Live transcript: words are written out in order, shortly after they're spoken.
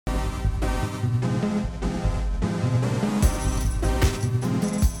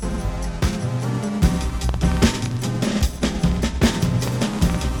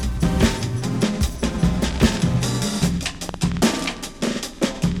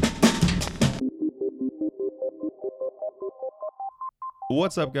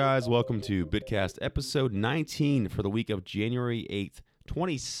What's up, guys? Welcome to Bitcast episode 19 for the week of January 8th,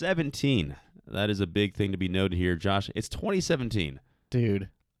 2017. That is a big thing to be noted here, Josh. It's 2017. Dude,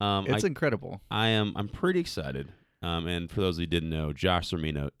 it's incredible. I'm pretty excited. And for those who didn't know, Josh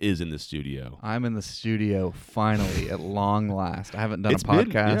Cermino is in the studio. I'm in the studio finally at long last. I haven't done a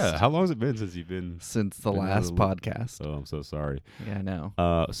podcast. How long has it been since you've been? Since the last podcast. Oh, I'm so sorry. Yeah, I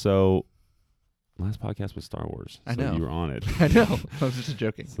know. So last podcast was Star Wars. I know. You were on it. I know. I was just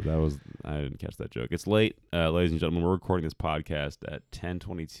joking. So I didn't catch that joke. It's late, ladies and gentlemen. We're recording this podcast at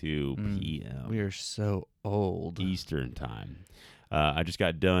 10:22 p.m. We are so old. Eastern time. I just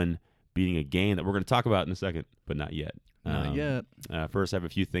got done beating a game that we're going to talk about in a second, but not yet. Not yet. First, I have a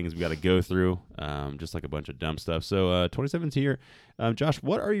few things we got to go through, just like a bunch of dumb stuff. So, 2017 here. Josh,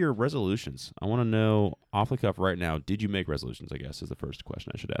 what are your resolutions? I want to know off the cuff right now. Did you make resolutions? I guess is the first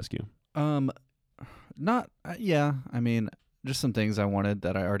question I should ask you. Yeah. I mean, just some things I wanted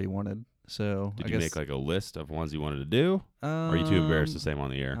that I already wanted. So Did I you guess, make like a list of ones you wanted to do? Or are you too embarrassed to say them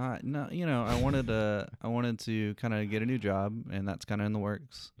on the air? No, I wanted to kind of get a new job, and that's kind of in the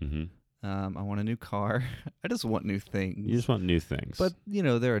works. Mm-hmm. I want a new car. I just want new things. You just want new things. But,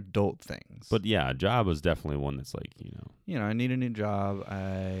 they're adult things. But yeah, a job is definitely one that's like, I need a new job.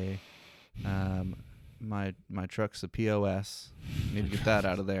 My truck's a POS. Need to get that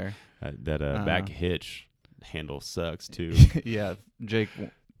out of there. That back hitch handle sucks too. Yeah, Jake.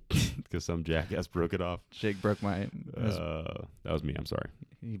 Because some jackass broke it off. Jake broke my. That was me. I'm sorry.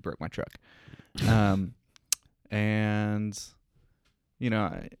 He broke my truck. And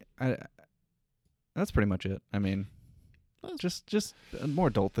I that's pretty much it. I mean, just more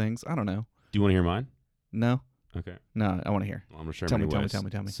adult things. I don't know. Do you want to hear mine? No. Okay. No, I want to hear. Well, I'm gonna share Tell many me.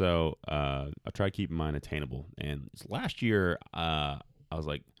 ways. So I try to keep mine attainable. And last year, I was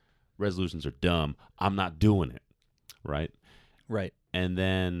like, resolutions are dumb. I'm not doing it. Right. Right. And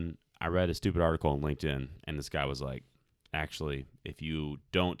then I read a stupid article on LinkedIn, and this guy was like, actually, if you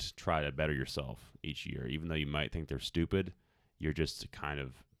don't try to better yourself each year, even though you might think they're stupid, you're just kind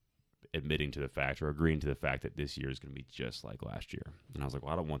of admitting to the fact or agreeing to the fact that this year is going to be just like last year. And I was like,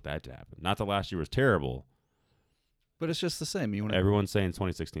 well, I don't want that to happen. Not that last year was terrible. But it's just the same. Everyone's saying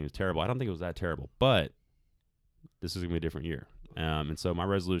 2016 was terrible. I don't think it was that terrible, but this is going to be a different year. And so my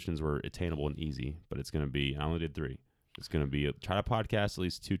resolutions were attainable and easy, but it's going to be, I only did 3. It's going to be try to podcast at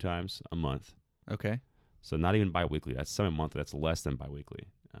least 2 times a month. Okay. So not even bi-weekly. That's semi-monthly. That's less than bi-weekly,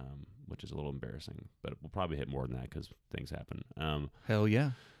 which is a little embarrassing. But we'll probably hit more than that because things happen. Hell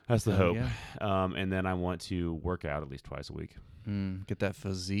yeah. That's the hope. Yeah. And then I want to work out at least twice a week. Get that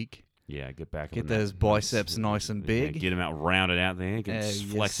physique. Yeah, get back. Get those biceps nice and big. Get them out rounded out there. Get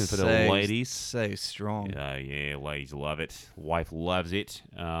flexing for the ladies. So strong. Yeah, ladies love it. Wife loves it.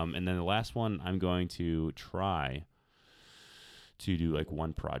 And then the last one, I'm going to try to do like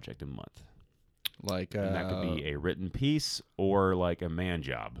one project a month. Like and that could be a written piece or like a man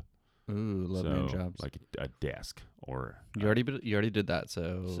job. Ooh, love man jobs. Like a desk or you already did that.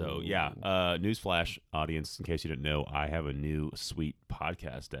 So yeah. Newsflash, audience, in case you didn't know, I have a new sweet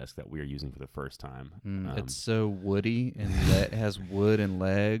podcast desk that we are using for the first time. It's so woody and it has wood and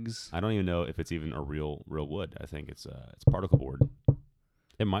legs. I don't even know if it's even a real wood. I think it's particle board.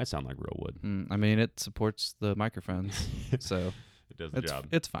 It might sound like real wood. I mean, it supports the microphones, so it does the job.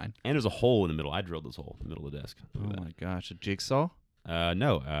 It's fine. And there's a hole in the middle. I drilled this hole in the middle of the desk. Oh my gosh, a jigsaw?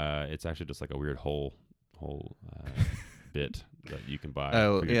 No, it's actually just like a weird hole bit that you can buy.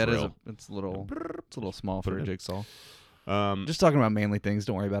 Oh, for your yeah, drill. it's a little small for a jigsaw. Just talking about manly things.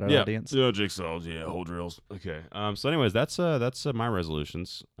 Don't worry about our audience. Yeah, jigsaws. Yeah, hole drills. Okay. So, anyways, that's my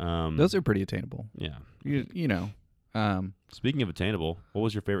resolutions. Those are pretty attainable. Yeah. You know. Speaking of attainable, what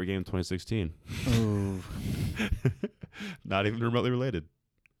was your favorite game in 2016? Oh, not even remotely related.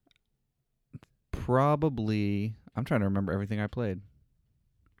 Probably. I'm trying to remember everything I played.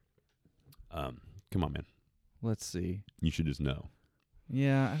 Come on, man. Let's see. You should just know.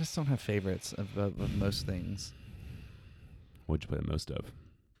 Yeah, I just don't have favorites of most things. What'd you play the most of?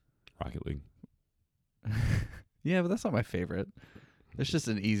 Rocket League. Yeah, but that's not my favorite. It's just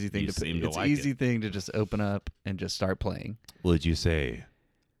an easy thing to play. It's an easy thing to just open up and just start playing. Would you say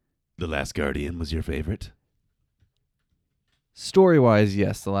The Last Guardian was your favorite? Story-wise,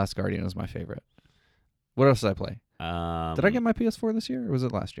 yes, The Last Guardian was my favorite. What else did I play? Did I get my PS4 this year, or was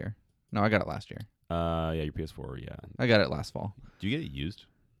it last year? No, I got it last year. Yeah, your PS4, yeah. I got it last fall. Do you get it used?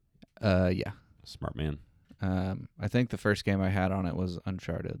 Yeah. Smart man. I think the first game I had on it was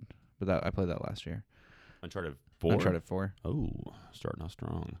Uncharted, but I played that last year. Uncharted 4? Uncharted 4. Oh, starting off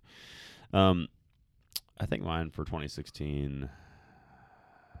strong. I think mine for 2016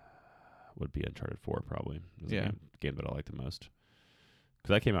 would be Uncharted 4, probably. It was the game that I like the most.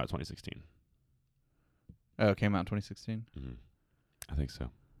 Because that came out in 2016. Oh, it came out in 2016. Mm-hmm. I think so.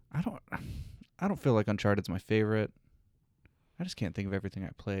 I don't feel like Uncharted's my favorite. I just can't think of everything I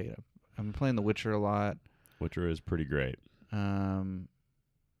played. I'm playing The Witcher a lot. Witcher is pretty great. Yeah,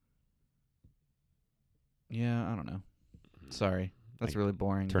 I don't know. Sorry. That's really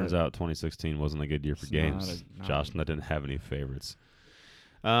boring. Turns out 2016 wasn't a good year for games. Josh and I didn't have any favorites.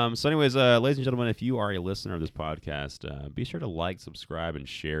 So anyways, ladies and gentlemen, if you are a listener of this podcast, be sure to like, subscribe, and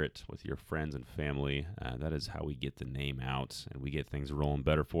share it with your friends and family. That is how we get the name out and we get things rolling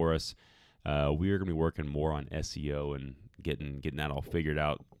better for us. We are going to be working more on SEO and getting that all figured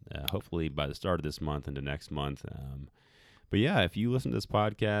out, hopefully by the start of this month into next month. But yeah, if you listen to this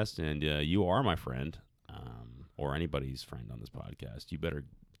podcast and you are my friend, or anybody's friend on this podcast, you better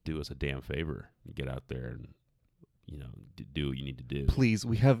do us a damn favor and get out there and do what you need to do. Please,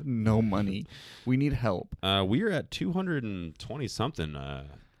 we have no money. We need help. We are at 220 something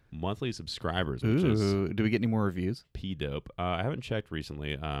monthly subscribers. Which Ooh, do we get any more reviews? P-dope. I haven't checked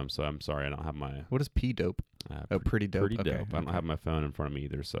recently, so I'm sorry I don't have my. What is P-dope? Pretty dope. Pretty dope. I don't have my phone in front of me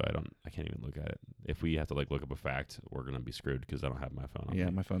either, so I can't even look at it. If we have to look up a fact, we're gonna be screwed because I don't have my phone on me.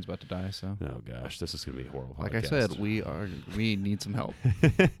 My phone's about to die. So. Oh gosh, this is gonna be a horrible. Like podcast. I said, we need some help.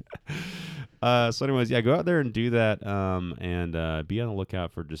 So anyways, go out there and do that, and be on the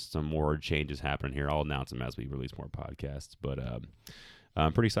lookout for just some more changes happening here. I'll announce them as we release more podcasts. But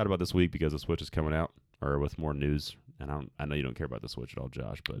I'm pretty excited about this week because the Switch is coming out, or with more news. And I know you don't care about the Switch at all,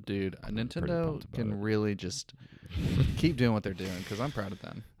 Josh, but dude, Nintendo can really just keep doing what they're doing because I'm proud of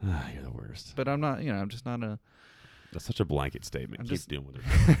them. You're the worst. But I'm not. I'm just not a. That's such a blanket statement. Keep doing what they're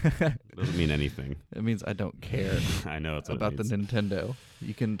doing. Doesn't mean anything. It means I don't care. I know it's about the Nintendo.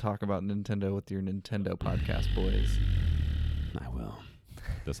 You can talk about Nintendo with your Nintendo podcast, boys. I will.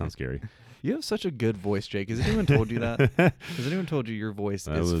 That sounds scary. You have such a good voice, Jake. Has anyone told you that? Has anyone told you your voice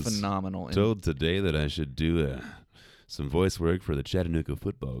is phenomenal? Told today that I should do some voice work for the Chattanooga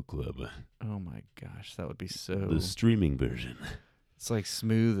Football Club. Oh my gosh, that would be so. The streaming version. It's like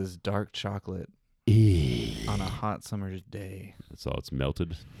smooth as dark chocolate on a hot summer's day. That's all. It's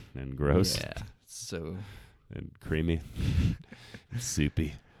melted and gross. Yeah, so. And creamy.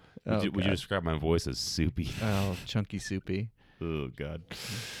 Soupy. Would you describe my voice as soupy? Oh, chunky soupy. Oh, God.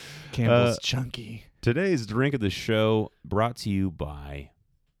 Campbell's Chunky. Today's drink of the show brought to you by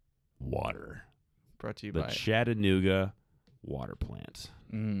water. Brought to you by the Chattanooga Water Plant.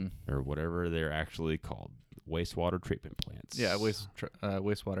 Mm. Or whatever they're actually called. Wastewater treatment plants. Yeah,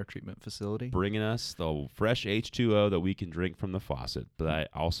 wastewater treatment facility. Bringing us the fresh H2O that we can drink from the faucet, but I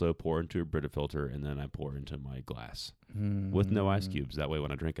also pour into a Brita filter, and then I pour into my glass with no ice cubes. That way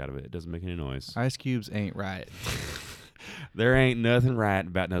when I drink out of it, it doesn't make any noise. Ice cubes ain't right. There ain't nothing right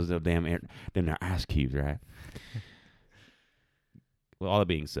about those little damn ice cubes, right? Well, all that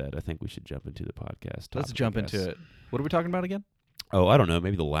being said, I think we should jump into the podcast. Let's jump into it. What are we talking about again? Oh, I don't know.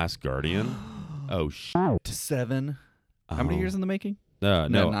 Maybe The Last Guardian. Oh, shit. 7. How many years in the making? No.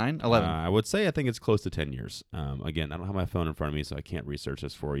 9? 11? I would say I think it's close to 10 years. Again, I don't have my phone in front of me, so I can't research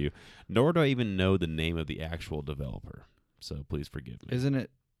this for you. Nor do I even know the name of the actual developer. So please forgive me. Isn't it?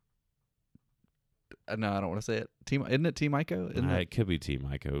 No, I don't want to say it. Isn't it Team Ico? It could be Team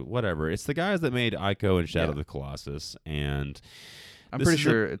Ico. Whatever. It's the guys that made Ico and Shadow of the Colossus. And I'm pretty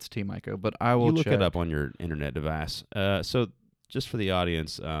sure it's Team Ico, but I will look it up on your internet device. So just for the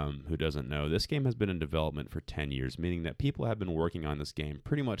audience who doesn't know, this game has been in development for 10 years, meaning that people have been working on this game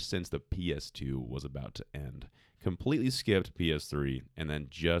pretty much since the PS2 was about to end. Completely skipped PS3 and then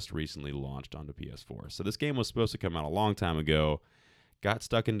just recently launched onto PS4. So this game was supposed to come out a long time ago, got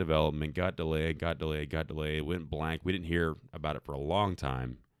stuck in development, got delayed, went blank. We didn't hear about it for a long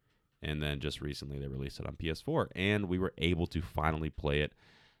time. And then just recently they released it on PS4, and we were able to finally play it.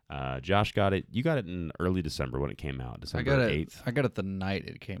 Josh got it. You got it in early December when it came out, December 8th. I got it the night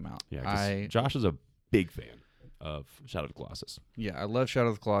it came out. Yeah, Josh is a big fan of Shadow of the Colossus. Yeah, I love Shadow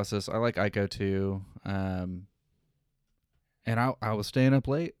of the Colossus. I like Ico too. And I was staying up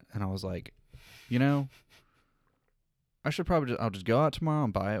late, and I was like, I should probably I'll just go out tomorrow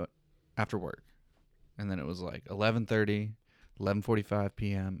and buy it after work. And then it was like 11:30, 11:45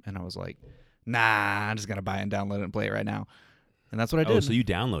 p.m. And I was like, nah, I'm just going to buy it and download it and play it right now. And that's what I did. Oh, so you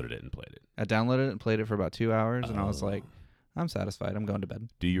downloaded it and played it. I downloaded it and played it for about 2 hours. And I was like, I'm satisfied. I'm going to bed.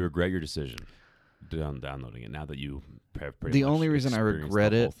 Do you regret your decision downloading it now that you have The only reason I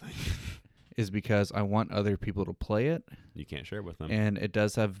regret it is because I want other people to play it. You can't share it with them. And it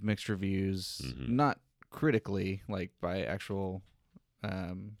does have mixed reviews. Mm-hmm. Not critically, like by actual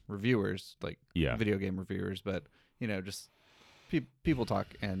reviewers, like video game reviewers, but just people talk,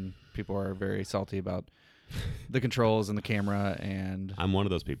 and people are very salty about the controls and the camera, and I'm one of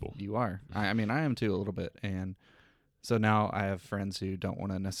those people. you are. I mean, I am too a little bit, and so now I have friends who don't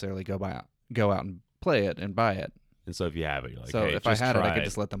want to necessarily go out and play it and buy it. And so if you have it, you're like, So hey, if I just had it, I try could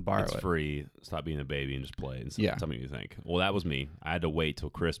just let them borrow it's it. free. Stop being a baby and just play it. And Yeah. tell me what you think. Well, that was me. I had to wait till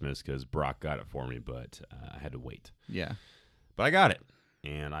Christmas because Brock got it for me, but I had to wait. Yeah. But I got it.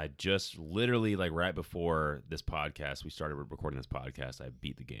 And I just literally, like right before this podcast, we started recording this podcast, I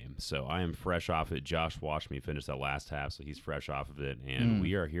beat the game. So I am fresh off it. Josh watched me finish that last half, so he's fresh off of it. And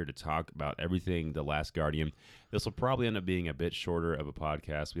we are here to talk about everything The Last Guardian. This will probably end up being a bit shorter of a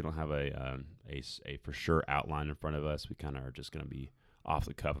podcast. We don't have a for sure outline in front of us. We kind of are just going to be off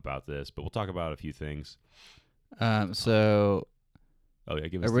the cuff about this, but we'll talk about a few things. So Oh yeah,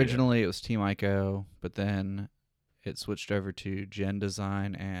 give us originally it was Team Ico, but then it switched over to Gen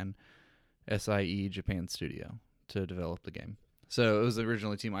Design and SIE Japan Studio to develop the game. So it was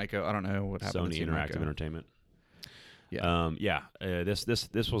originally Team Ico. I don't know what happened Sony to Team Interactive Ico. Entertainment. Yeah.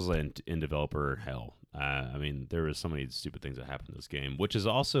 This was in developer hell. I mean, there was so many stupid things that happened in this game, which is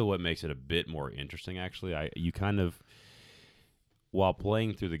also what makes it a bit more interesting. Actually, you kind of, while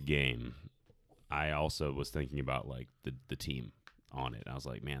playing through the game, I also was thinking about like the team on it. I was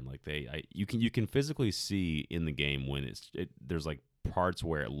like, man, like you can physically see in the game when there's like parts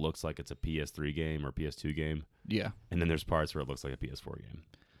where it looks like it's a PS3 game or PS2 game, Yeah. and then there's parts where it looks like a PS4 game.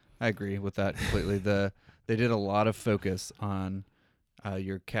 I agree with that completely. They did a lot of focus on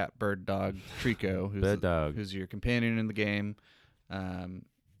your cat, bird, dog, Trico, who's your companion in the game.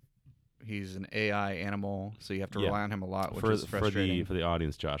 He's an AI animal, so you have to rely on him a lot, which is frustrating. For the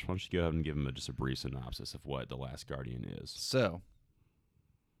audience, Josh, why don't you go ahead and give him just a brief synopsis of what The Last Guardian is? So,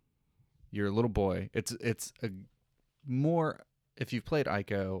 you're a little boy. It's a more, if you've played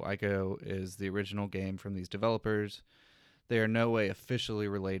Ico is the original game from these developers. They are no way officially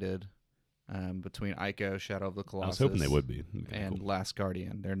related between Ico, Shadow of the Colossus. I was hoping they would be. And Cool. Last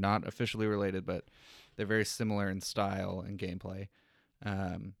Guardian. They're not officially related, but they're very similar in style and gameplay.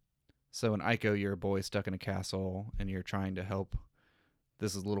 So in Ico, you're a boy stuck in a castle, and you're trying to help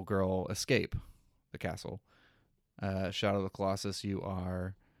this little girl escape the castle. Shadow of the Colossus, you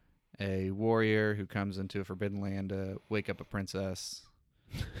are a warrior who comes into a forbidden land to wake up a princess,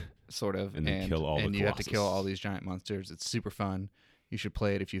 sort of, And then kill all the and you have to kill Colossus. all these giant monsters. It's super fun. You should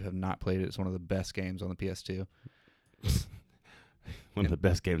play it if you have not played it. It's one of the best games on the PS2. One of the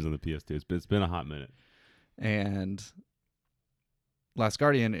best games on the PS2. It's been a hot minute. And Last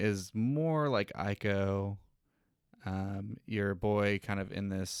Guardian is more like Ico. You're a boy kind of in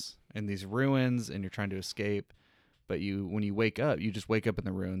these ruins, and you're trying to escape. But when you wake up, you just wake up in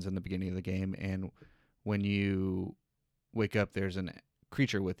the ruins in the beginning of the game. And when you wake up, there's a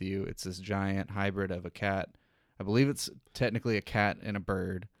creature with you. It's this giant hybrid of a cat. I believe it's technically a cat and a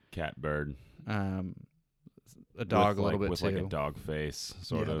bird. Cat bird. A dog a little bit with too. like a dog face,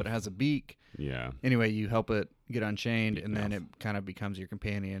 sort of. But it has a beak. Yeah. Anyway, you help it get unchained, Big and then mouth. it kind of becomes your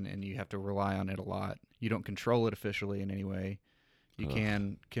companion, and you have to rely on it a lot. You don't control it officially in any way. You Ugh.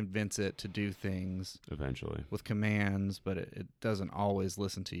 can convince it to do things Eventually. with commands, but it doesn't always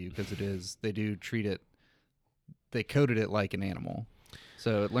listen to you because they do treat it, they coded it like an animal.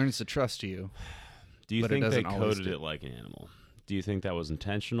 So it learns to trust you. Do you But it think they doesn't always coded do. it like an animal? Do you think that was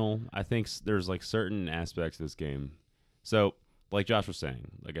intentional? I think there's like certain aspects of this game. So, like Josh was saying,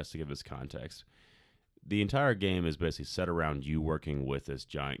 I guess to give this context, the entire game is basically set around you working with this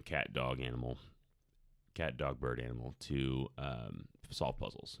giant cat dog bird animal to solve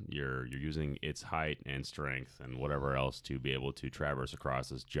puzzles. You're using its height and strength and whatever else to be able to traverse across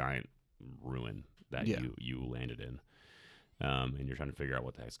this giant ruin that Yeah. you landed in, and you're trying to figure out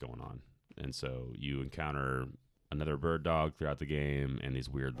what the heck's going on. And so you encounter another bird dog throughout the game and these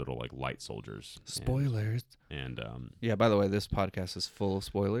weird little like light soldiers. Spoilers. And Yeah, by the way, this podcast is full of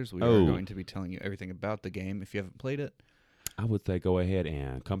spoilers. We are going to be telling you everything about the game if you haven't played it. I would say go ahead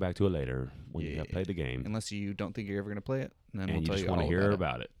and come back to it later when you have Yeah. played the game. Unless you don't think you're ever going to play it, then And we'll you tell just you want all to hear about it.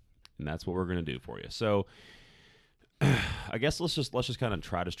 about it. And that's what we're going to do for you. So I guess let's just kind of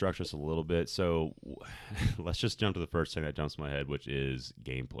try to structure this a little bit. So let's just jump to the first thing that jumps in my head, which is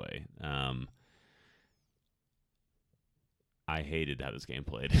gameplay. I hated how this game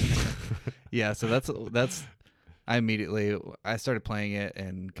played. Yeah, so that's I started playing it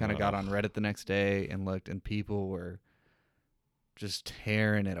and kind of got on Reddit the next day and looked, and people were just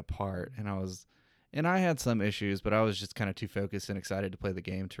tearing it apart, and I had some issues, but I was just kind of too focused and excited to play the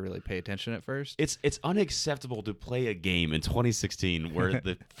game to really pay attention at first. It's unacceptable to play a game in 2016 where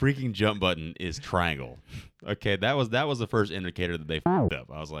the freaking jump button is triangle. Okay, that was the first indicator that they f***ed up.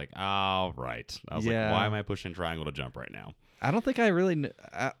 I was like, all right. Like, Yeah. why am I pushing triangle to jump right now? I don't think I really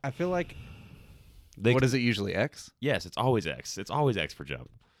I feel like What is it usually? X? Yes, it's always X. It's always X for jump.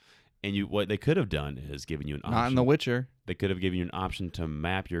 And what they could have done is given you an option. Not in The Witcher. They could have given you an option to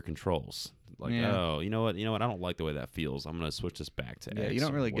map your controls. Like, Yeah. oh, you know what? I don't like the way that feels. I'm going to switch this back to Yeah, X. you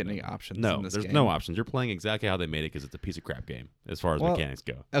don't or really get any whatever. options No, in this there's game. no options. You're playing exactly how they made it because it's a piece of crap game as far as Well, mechanics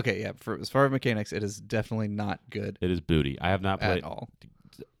go. Okay, yeah. For as far as mechanics, it is definitely not good It is booty. I have not at played. all.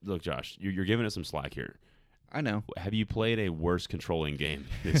 Look, Josh, you're giving it some slack here. I know. Have you played a worse controlling game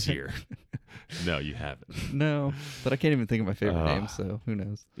this year? No, you haven't. No, but I can't even think of my favorite Ugh. name, so who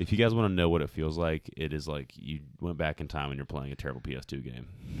knows? If you guys want to know what it feels like, it is like you went back in time and you're playing a terrible PS2 game.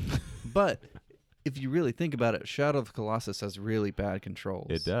 But if you really think about it, Shadow of the Colossus has really bad controls.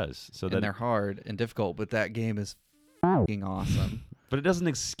 It does. So And that, they're hard and difficult, but that game is fucking awesome. but it doesn't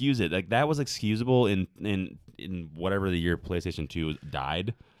excuse it. Like that was excusable in whatever the year PlayStation 2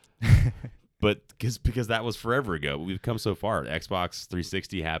 died. But because that was forever ago, we've come so far. Xbox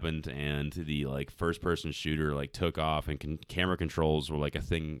 360 happened, and the like first-person shooter like took off, and camera controls were like a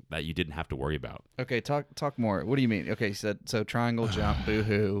thing that you didn't have to worry about. Okay, talk more. What do you mean? Okay, you said so triangle jump,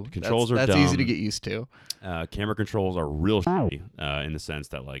 boohoo. Controls are that's easy to dumb. get used to. Camera controls are real shitty in the sense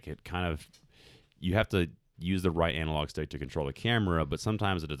that like it kind of you have to use the right analog stick to control the camera, but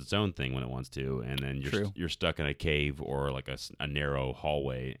sometimes it does its own thing when it wants to, and then you're stuck in a cave or like a narrow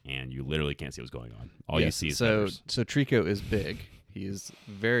hallway, and you literally can't see what's going on. All you Yes, see is so feathers. so Trico is big. He is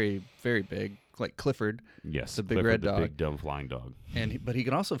very very big, like Clifford, Yes, the big Clifford, red the dog. big dumb flying dog. but he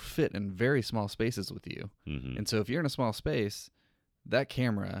can also fit in very small spaces with you. Hmm. And so if you're in a small space, that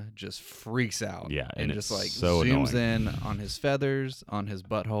camera just freaks out. Yeah, and and just it's like so zooms annoying. in on his feathers, on his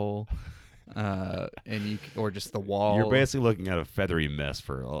butthole, or just the wall. You're basically looking at a feathery mess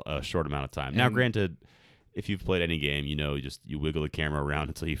for a short amount of time. Now, And- granted, if you've played any game, you wiggle the camera around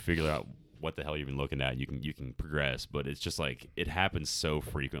until you figure out what the hell you're even looking at. You can progress, but it's just like it happens so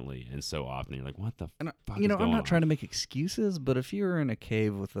frequently and so often. You're like, what the And fuck I'm is going not on? trying to make excuses, but if you were in a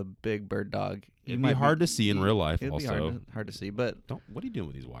cave with a big bird dog, you It'd might be hard to see in real life. It'd Also, be hard to see, but what are you doing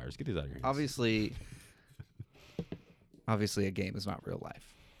with these wires? Get these out of here. obviously a game is not real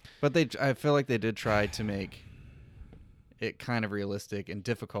life. But I feel like they did try to make it kind of realistic and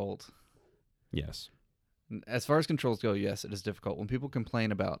difficult. Yes. As far as controls go, yes, it is difficult. When people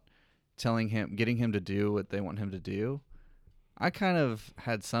complain about getting him to do what they want him to do, I kind of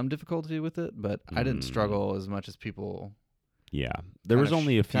had some difficulty with it, but I didn't struggle as much as people. Yeah, there was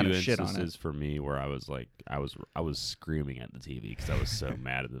only a few kind of shit on it. instances for me where I was like, I was screaming at the TV because I was so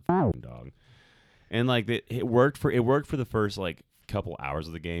mad at the fucking dog, and like it worked for the first like couple hours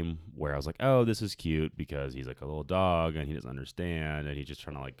of the game where I was like, oh, this is cute because he's like a little dog and he doesn't understand and he's just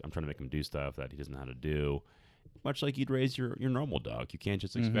trying to I'm trying to make him do stuff that he doesn't know how to do, much like you'd raise your normal dog. You can't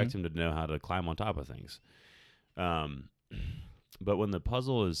just expect him to know how to climb on top of things. But when the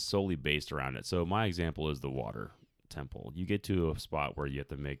puzzle is solely based around it, so my example is the water temple. You get to a spot where you have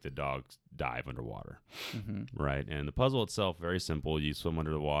to make the dog dive underwater, right? And the puzzle itself, very simple. You swim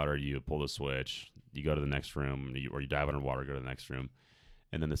under the water, you pull the switch, you go to the next room, or you dive underwater, go to the next room.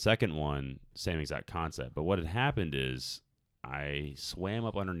 And then the second one, same exact concept. But what had happened is I swam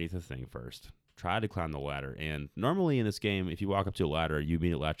up underneath the thing first, tried to climb the ladder. And normally in this game, if you walk up to a ladder, you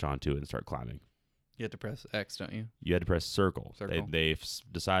immediately latch onto it and start climbing. You have to press X, don't you? You had to press circle. Circle. They've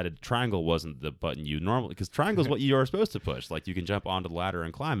decided triangle wasn't the button you normally, because triangle is what you are supposed to push. Like you can jump onto the ladder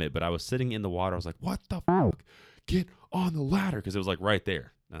and climb it. But I was sitting in the water. I was like, what the fuck? Get on the ladder. Because it was like right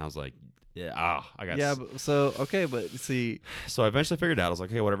there. And I was like, I got Yeah, but see, So I eventually figured it out. I was like,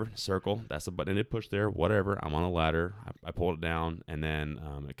 hey, whatever, circle. That's the button it pushed there. Whatever. I'm on a ladder. I pulled it down. And then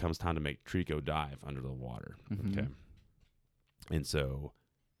it comes time to make Trico dive under the water. Okay. And so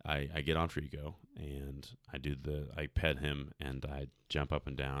I get on Trico and I pet him and I jump up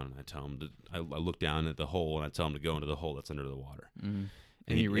and down. And I tell him I look down at the hole and I tell him to go into the hole that's under the water.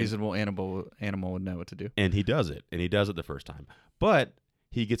 any reasonable animal would know what to do. And he does it. And he does it the first time. But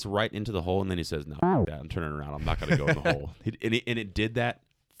he gets right into the hole and then he says, no, fuck that. I'm turning around. I'm not going to go in the hole. And it did that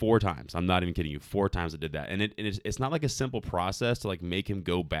 4 times. I'm not even kidding you. 4 times it did that. And it's not like a simple process to like make him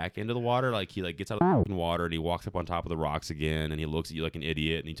go back into the water. Like he like gets out of the fucking water and he walks up on top of the rocks again and he looks at you like an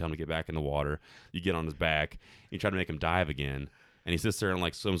idiot and you tell him to get back in the water. You get on his back and you try to make him dive again. And he sits there and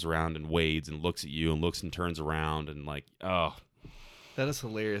like swims around and wades and looks at you and looks and turns around and like, oh. That is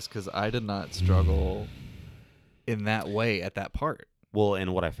hilarious because I did not struggle in that way at that part. Well,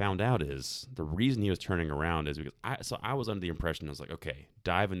 and what I found out is the reason he was turning around is because I was under the impression I was like, okay,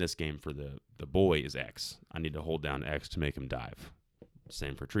 dive in this game for the boy is X. I need to hold down X to make him dive.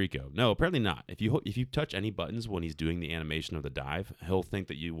 Same for Trico. No, apparently not. If you touch any buttons when he's doing the animation of the dive, he'll think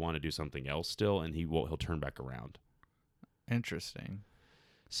that you want to do something else still, and he'll turn back around. Interesting.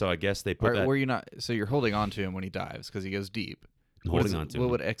 So I guess they put Or that were you not? So you're holding on to him when he dives because he goes deep. holding on to What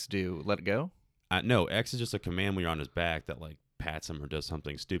him. would X do? Let it go? No, X is just a command when you're on his back that like pats him or does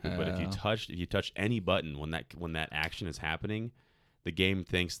something stupid. But if you touch any button when that action is happening, the game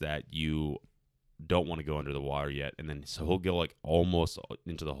thinks that you don't want to go under the water yet, and then so he'll go like almost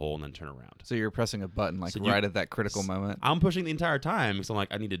into the hole and then turn around. So you're pressing a button like So right at that critical moment. I'm pushing the entire time because I'm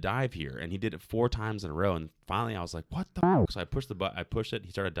like, I need to dive here, and he did it 4 times in a row, and finally I was like, what the fuck? So I pushed the button, I pushed it, he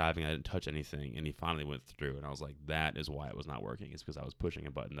started diving, I didn't touch anything, and he finally went through, and I was like, that is why it was not working. It's because I was pushing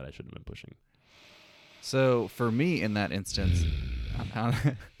a button that I shouldn't have been pushing. So for me in that instance, I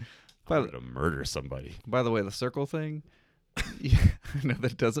wanted to murder somebody. by the way, the circle thing, yeah, I know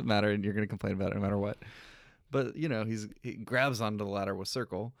that doesn't matter, and you're going to complain about it no matter what. But he grabs onto the ladder with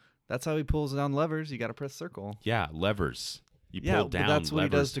circle. That's how he pulls down levers. You got to press circle. Yeah, levers. You Yeah, pull down but that's what he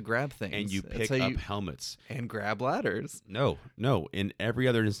levers does to grab things. and you That's pick how up helmets. and grab ladders. No. In every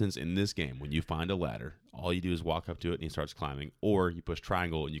other instance in this game, when you find a ladder, all you do is walk up to it and he starts climbing, or you push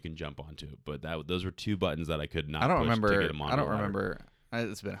triangle and you can jump onto it. But those are 2 buttons that I could not. I don't push remember. To get him onto I don't the ladder. remember.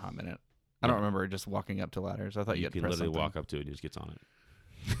 It's been a hot minute. I don't remember just walking up to ladders. I thought you had to can press literally something. walk up to it and he just gets on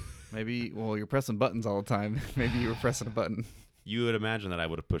it. Maybe. Well, you're pressing buttons all the time. Maybe you were pressing a button. You would imagine that I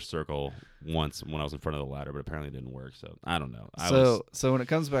would have pushed circle once when I was in front of the ladder, but apparently it didn't work. So I don't know. So when it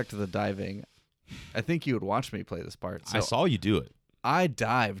comes back to the diving, I think you would watch me play this part. So I saw you do it. I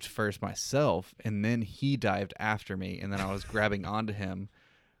dived first myself, and then he dived after me, and then I was grabbing onto him,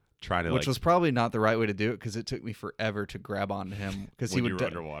 Trying to which was probably not the right way to do it because it took me forever to grab onto him because he when would you were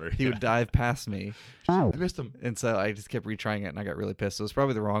underwater. he would dive past me, I missed him. and so I just kept retrying it, and I got really pissed. So it was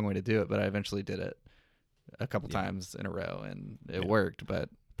probably the wrong way to do it, but I eventually did it a couple times in a row, and it worked. But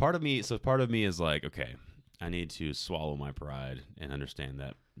Part of me is like, okay, I need to swallow my pride and understand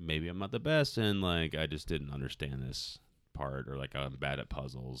that maybe I'm not the best, and like I just didn't understand this part, or like I'm bad at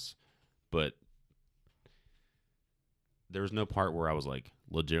puzzles. But there was no part where I was like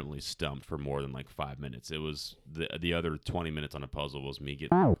legitimately stumped for more than like 5 minutes. It was the other 20 minutes on a puzzle was me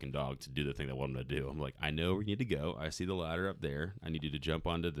getting the fucking dog to do the thing that I wanted him to do. I'm like, I know where you need to go. I see the ladder up there. I need you to jump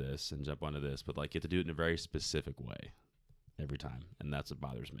onto this and jump onto this, but like you have to do it in a very specific way every time, and that's what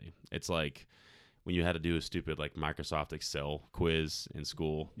bothers me. It's like when you had to do a stupid like Microsoft Excel quiz in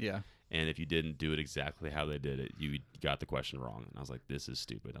school, yeah, and if you didn't do it exactly how they did it, you got the question wrong. And I was like, this is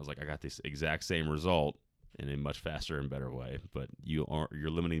stupid. I was like, I got this exact same result in a much faster and better way, but you're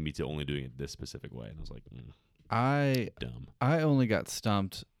limiting me to only doing it this specific way. And I was like, dumb. I only got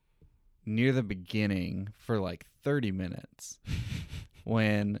stumped near the beginning for like 30 minutes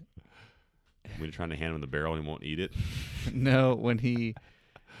when you're trying to hand him the barrel and he won't eat it. no, when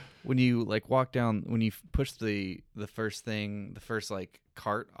you like walk down, when you push the first like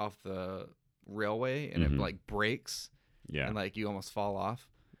cart off the railway and it like breaks, Yeah, and like you almost fall off,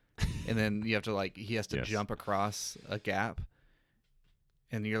 and then you have to like he has to jump across a gap,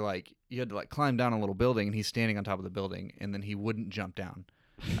 and you had to like climb down a little building, and he's standing on top of the building, and then he wouldn't jump down.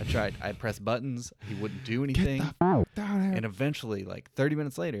 I tried. I pressed buttons. He wouldn't do anything. Get the fuck down here. And eventually, like 30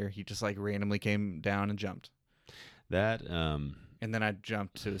 minutes later, he just like randomly came down and jumped. That And then I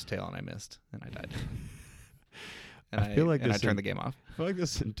jumped to his tail and I missed and I died. And I feel like I turned the game off. I feel like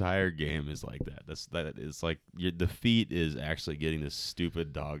this entire game is like that. It's like the feat is actually getting this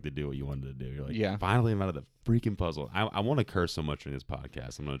stupid dog to do what you wanted to do. You're like, Yeah. Finally, I'm out of the freaking puzzle. I want to curse so much in this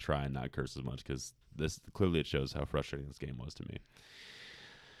podcast. I'm going to try and not curse as much because clearly it shows how frustrating this game was to me.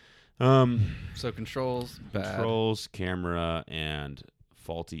 So controls, bad. Controls, camera, and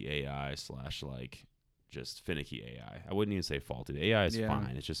faulty AI / like just finicky AI. I wouldn't even say faulty. The AI is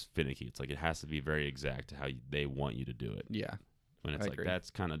fine. It's just finicky. It's like it has to be very exact to how they want you to do it. Yeah. When it's I like, agree.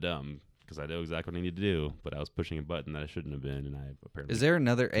 that's kind of dumb because I know exactly what I need to do, but I was pushing a button that I shouldn't have been, and I apparently... Is there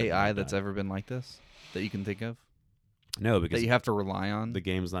another couldn't AI have that's done. ever been like this that you can think of? No, because That you have to rely on? the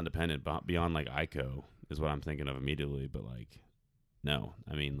game's not dependent beyond like ICO is what I'm thinking of immediately, but like, no.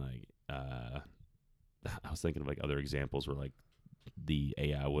 I mean, like, I was thinking of like other examples where like the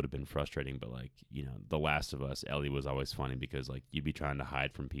AI would have been frustrating, but like, you know, The Last of Us, Ellie was always funny because like you'd be trying to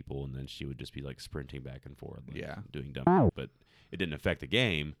hide from people and then she would just be like sprinting back and forth, like, doing dumb shit. But it didn't affect the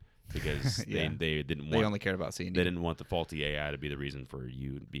game because they didn't want, they only cared about seeing they you. didn't want the faulty AI to be the reason for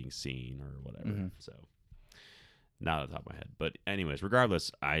you being seen or whatever. Mm-hmm. So not on the top of my head, but anyways,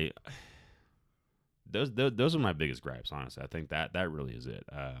 regardless, those are my biggest gripes, honestly. I think that really is it.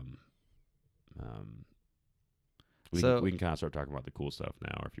 We can kind of start talking about the cool stuff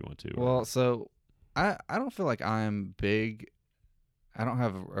now, if you want to. Well, so I don't feel like I'm big. I don't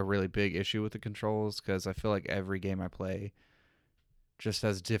have a really big issue with the controls because I feel like every game I play just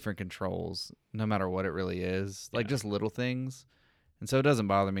has different controls, no matter what it really is. Like just little things, And so it doesn't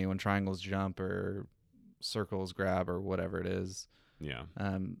bother me when triangles jump or circles grab or whatever it is. Yeah.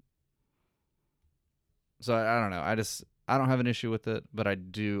 So I don't know. I don't have an issue with it, but I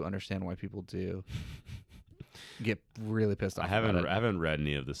do understand why people do get really pissed off. I about haven't read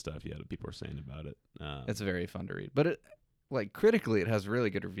any of the stuff yet that people are saying about it. It's very fun to read, but it critically it has really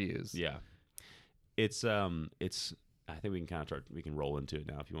good reviews. Yeah. It's I think we can kind of we can roll into it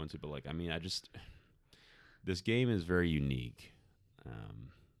now if you want to, but like I mean, this game is very unique.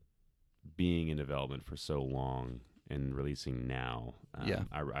 Being in development for so long and releasing now. Yeah.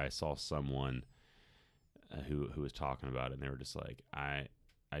 I saw someone who was talking about it, and they were just like, I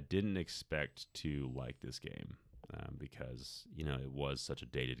didn't expect to like this game because it was such a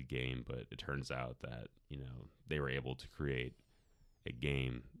dated game, but it turns out that they were able to create a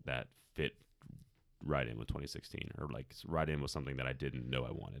game that fit right in with 2016, or like right in with something that I didn't know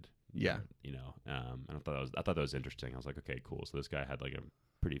I wanted. Yeah. And I thought that was interesting. I was like, okay, cool. So this guy had like a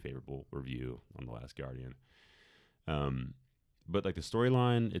pretty favorable review on The Last Guardian. But like the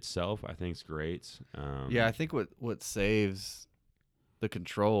storyline itself, I think is great. Yeah, I think what saves the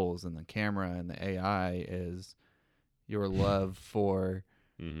controls and the camera and the AI is your love for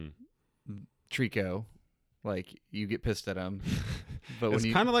Trico. Like you get pissed at him, but it's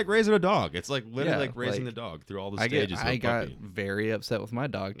kind of like raising a dog. It's like literally Yeah, like raising like, the dog through all the stages. I got very upset with my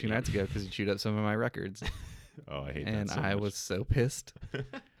dog 2 nights ago because he chewed up some of my records. Oh, I hate and that so I much. was so pissed.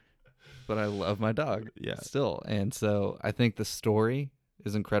 But I love my dog still. And so I think the story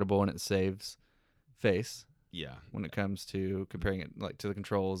is incredible and it saves face Yeah. when it comes to comparing it like to the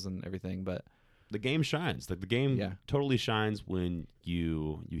controls and everything. But the game shines. Like the game totally shines when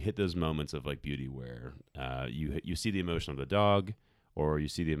you hit those moments of like beauty where you see the emotion of the dog or you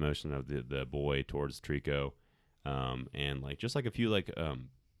see the emotion of the boy towards Trico, and like just like a few like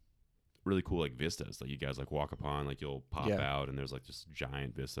really cool like vistas that you guys like walk upon, like you'll pop out and there's like this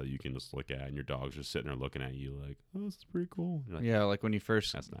giant vista you can just look at and your dog's just sitting there looking at you like, oh, this is pretty cool. Like, like when you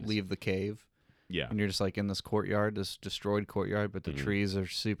first leave the cave. Yeah. And you're just like in this courtyard, this destroyed courtyard, but the trees are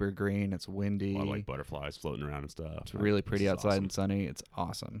super green. It's windy. A lot of like butterflies floating around and stuff. It's really pretty outside and sunny. It's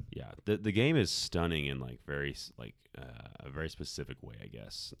awesome. Yeah. The game is stunning in like very like a very specific way, I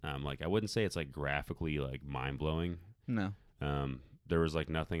guess. Like I wouldn't say it's like graphically like mind blowing. No. There was like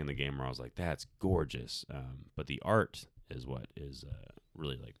nothing in the game where I was like, that's gorgeous. But the art is what is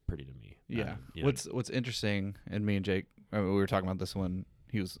really like pretty to me. Yeah. What's interesting, and me and Jake, we were talking about this when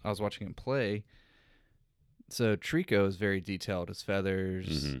I was watching him play. So Trico is very detailed. His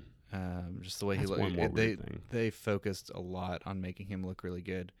feathers, just the way he looked. They focused a lot on making him look really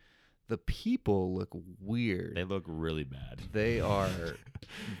good. The people look weird. They look really bad. They are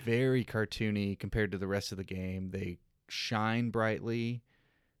very cartoony compared to the rest of the game. They shine brightly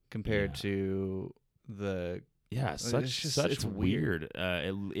compared to the. Yeah, it's weird.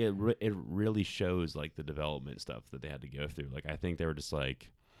 It really shows like the development stuff that they had to go through. Like I think they were just like,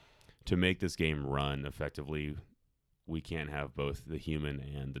 to make this game run effectively, we can't have both the human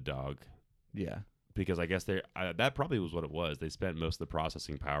and the dog. Yeah. Because I guess that probably was what it was. They spent most of the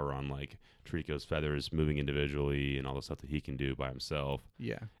processing power on like Trico's feathers moving individually and all the stuff that he can do by himself.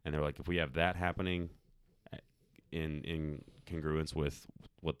 Yeah. And they're like, if we have that happening in congruence with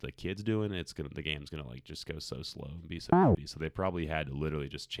what the kid's doing, the game's gonna like just go so slow and be so heavy. So they probably had to literally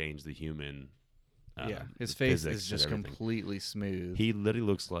just change the human. His face is just completely smooth. He literally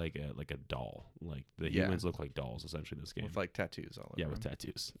looks like a doll. Like the humans look like dolls essentially in this game. With like tattoos all over. Yeah, with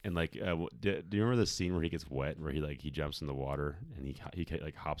tattoos. And like, do you remember the scene where he gets wet, where he jumps in the water and he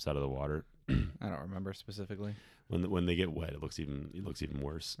like hops out of the water? I don't remember specifically. When they get wet, it looks even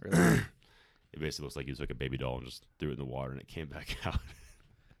worse. Really? It basically looks like he was like a baby doll and just threw it in the water and it came back out.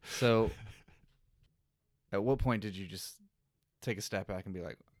 So, at what point did you just take a step back and be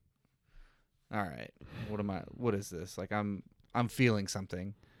like, all right, what is this? Like I'm feeling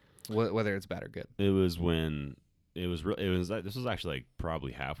something, whether it's bad or good. It was when this was actually like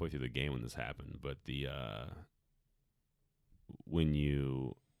probably halfway through the game when this happened, but I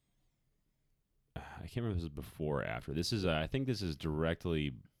can't remember if this is before or after. This is I think this is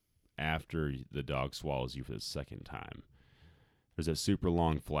directly after the dog swallows you for the second time. There's a super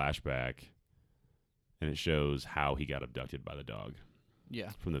long flashback and it shows how he got abducted by the dog.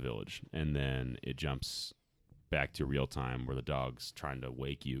 Yeah. From the village. And then it jumps back to real time where the dog's trying to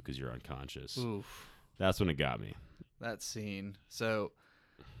wake you because you're unconscious. Oof. That's when it got me. That scene. So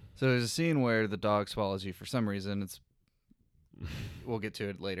there's a scene where the dog swallows you for some reason. We'll get to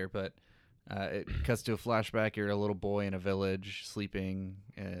it later, but it cuts to a flashback. You're a little boy in a village sleeping.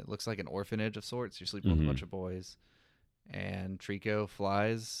 It looks like an orphanage of sorts. You're sleeping with a bunch of boys. and Trico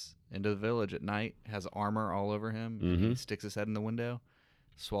flies into the village at night, has armor all over him. Mhm. He sticks his head in the window,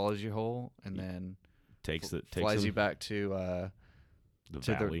 swallows you whole, and then Takes flies him you back to the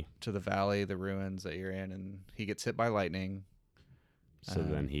to valley. the valley, the ruins that you're in, and he gets hit by lightning. So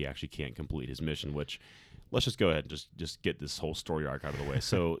then he actually can't complete his mission, which let's just go ahead and just get this whole story arc out of the way.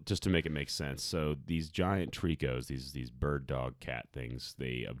 So just to make it make sense. So these giant tricos, these bird dog cat things,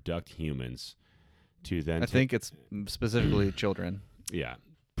 they abduct humans to then I think it's specifically children.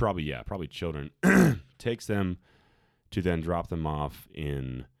 probably children. Takes them to then drop them off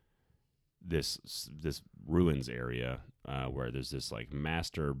in this ruins area where there's this like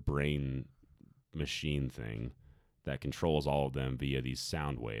master brain machine thing that controls all of them via these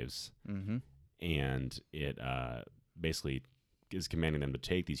sound waves. Mm-hmm. And it basically is commanding them to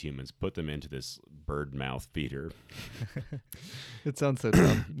take these humans, put them into this bird mouth feeder. It sounds so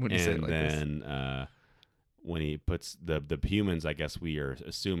dumb when you say it And like this. then when he puts the humans, I guess we are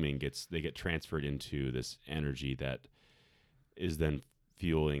assuming they get transferred into this energy that is then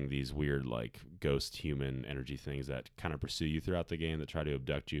fueling these weird like ghost human energy things that kind of pursue you throughout the game, that try to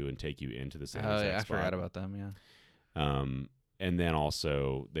abduct you and take you into the same exact I spot. forgot about them. Yeah. And then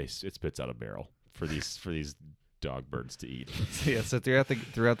also it spits out a barrel for these dog birds to eat. So throughout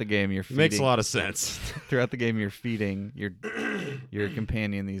the game, you're feeding, Makes a lot of sense. throughout the game, you're feeding your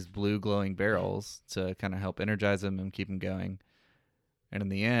companion these blue glowing barrels to kind of help energize them and keep them going. And in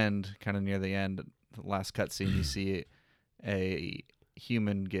the end, kind of near the end, the last cutscene, you see a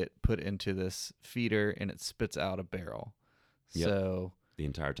human get put into this feeder and it spits out a barrel. Yep. So The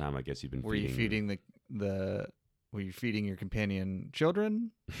entire time, I guess you've been were you feeding were you feeding your companion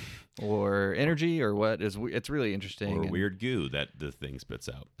children or energy or what? It's really interesting. or and, weird goo that the thing spits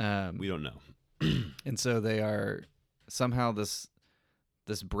out. We don't know. And so they are somehow this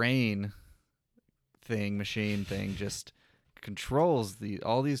brain machine thing just controls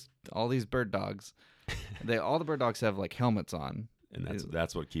all these bird dogs. All the bird dogs have like helmets on, And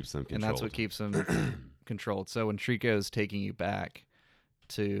that's what keeps them controlled. and that's what keeps them controlled. So when Trico's taking you back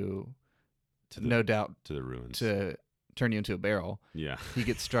to no doubt to the ruins. to turn you into a barrel, Yeah. he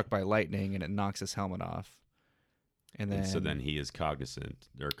gets struck by lightning and it knocks his helmet off. And then so then he is cognizant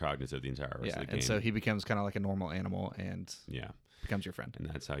the entire rest of the game. and so he becomes kind of like a normal animal and yeah. becomes your friend. And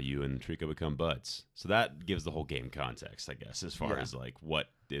that's how you and Trico become buds. So that gives the whole game context, I guess, as far as like what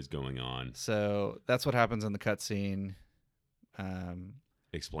is going on. So that's what happens in the cutscene.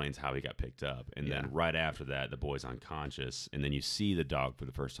 Explains how he got picked up. And Yeah. then right after that, the boy's unconscious. And then you see the dog for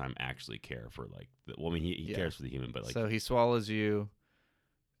the first time actually care for like, he Yeah. cares for the human, but like, So he swallows you.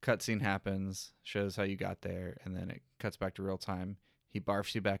 Cutscene happens, shows how you got there, and then it cuts back to real time. He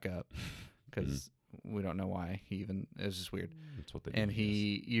barfs you back up because we don't know why. It's just weird. that's what they And do, I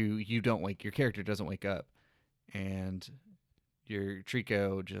guess. you don't wake. Your character doesn't wake up, and your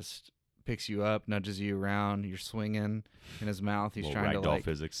Trico just picks you up, nudges you around. You're swinging in his mouth. He's Little trying to ragdoll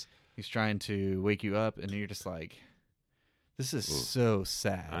physics. He's trying to wake you up, and you're just like, this is so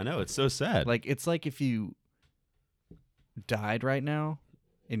sad. I know, it's so sad. Like it's like if you died right now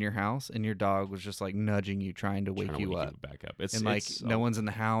in your house and your dog was just like nudging you, trying to wake Trying to you up. back up. And like no one's in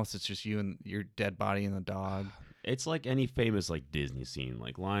the house, it's just you and your dead body and the dog. It's like any famous like Disney scene,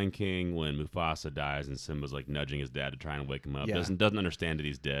 like Lion King when Mufasa dies and Simba's like nudging his dad to try and wake him up. Yeah. Doesn't understand that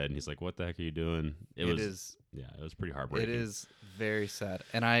he's dead, and he's like, "What the heck are you doing?" It was pretty heartbreaking. It is very sad.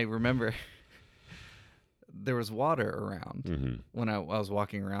 And I remember there was water around when I was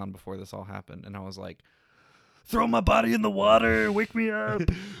walking around before this all happened, and I was like, "Throw my body in the water, wake me up."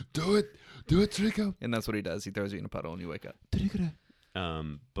 Do it, Trico. And that's what he does. He throws you in a puddle and you wake up.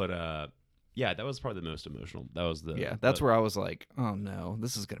 Yeah, that was probably the most emotional. That was That's where I was like, "Oh no,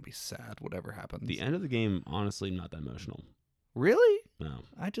 this is gonna be sad. Whatever happens." the end of the game. Honestly, not that emotional. Really? No,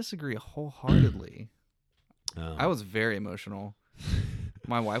 I disagree wholeheartedly. Um, I was very emotional.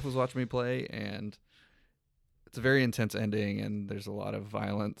 My wife was watching me play, and it's a very intense ending, and there's a lot of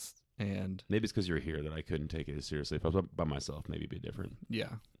violence, and maybe it's because you're here that I couldn't take it as seriously. If I was by myself, maybe it'd be different.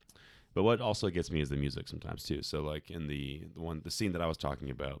 yeah. But what also gets me is the music sometimes too. So like in the scene that I was talking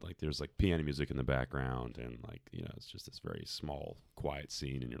about, like there's like piano music in the background, and like it's just this very small, quiet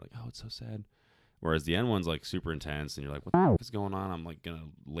scene, and you're like, oh, it's so sad. Whereas the end one's like super intense, and you're like, what the f- is going on? I'm like gonna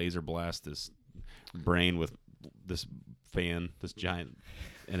laser blast this brain with this fan, this giant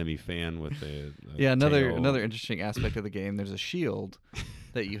enemy fan with the Another tail. interesting aspect of the game. There's a shield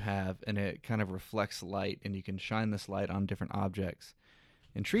that you have, and it kind of reflects light, and you can shine this light on different objects.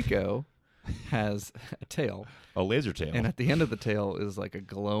 And Trico has a tail, a laser tail. and at the end of the tail is like a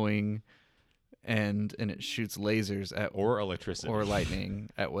glowing and it shoots lasers at or electricity or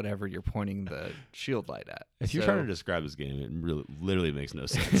lightning at whatever you're pointing the shield light at. If you're trying to describe this game, it really literally makes no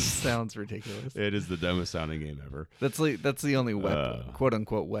sense. Sounds ridiculous. It is the dumbest sounding game ever. That's the only weapon, quote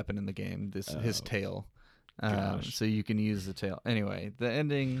unquote weapon in the game. His tail. So you can use the tail. Anyway, the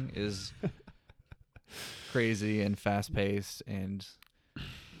ending is crazy and fast paced, and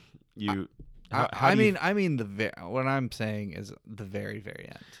I mean what I'm saying is the very, very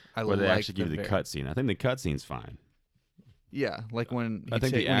end. Where they actually give you the cutscene. I think the cutscene's fine. Yeah, like when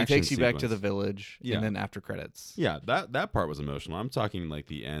he takes you back to the village, and then after credits. Yeah, that part was emotional. I'm talking like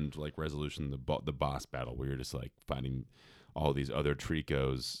the end, like resolution, the boss battle, where you're just like fighting all these other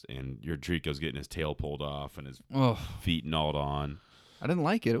Tricos, and your Trico's getting his tail pulled off and his feet gnawed on. I didn't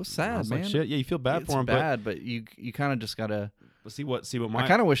like it. It was sad, man. Like, shit. Yeah, you feel bad for him. It's bad, but you kind of just gotta. See what I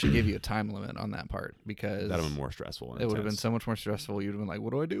kind of wish it gave you a time limit on that part, because that would have been more stressful. It would have been so much more stressful. You'd have been like,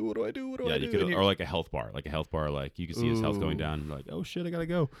 "What do I do? What do I do? What do I do?" You could, or like a health bar, like you could see his health going down. And you're like, "Oh shit, I gotta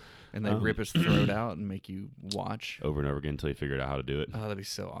go." And they rip his throat out and make you watch over and over again until you figured out how to do it. Oh, that'd be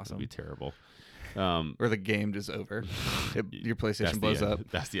so awesome. That'd be terrible. Or the game just over. Your PlayStation blows up.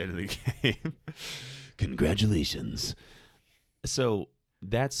 That's the end of the game. Congratulations. So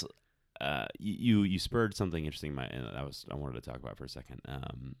that's. You spurred something interesting. I wanted to talk about for a second.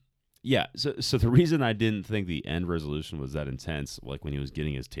 Yeah. So the reason I didn't think the end resolution was that intense, like when he was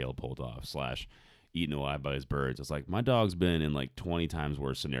getting his tail pulled off / eaten alive by his birds, it's like my dog's been in like 20 times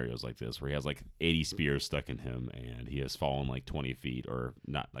worse scenarios like this, where he has like 80 spears stuck in him and he has fallen like 20 feet or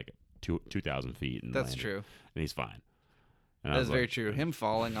not like 2,000 feet. And that's true. And he's fine. And that's very true. Him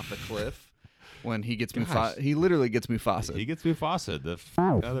falling off the cliff. When he gets he literally gets Mufasa. He gets Mufasa, the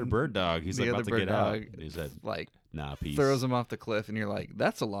other bird dog. He's like about to get out. He said, like, nah, peace. Throws him off the cliff, and you're like,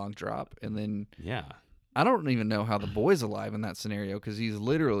 that's a long drop. And then, yeah, I don't even know how the boy's alive in that scenario, because he's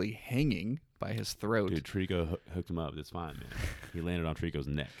literally hanging by his throat. Dude, Trico hooked him up. It's fine, man. He landed on Trico's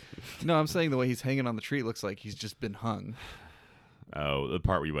neck. No, I'm saying the way he's hanging on the tree looks like he's just been hung. Oh, the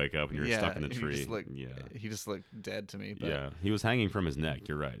part where you wake up and you're stuck in the tree. He just looked dead to me. But yeah, he was hanging from his neck.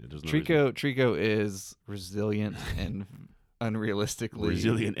 You're right. Trico is resilient and unrealistically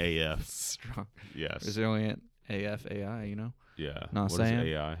resilient AF. Strong. Yes. Resilient AF AI. You know. Yeah. Not what saying is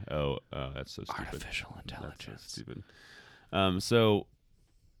AI? Oh, that's so stupid. Artificial intelligence. That's so stupid. So.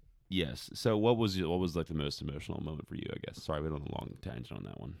 Yes. So what was like the most emotional moment for you? I guess. Sorry, we went on a long tangent on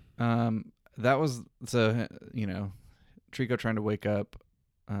that one. That was Trico trying to wake up.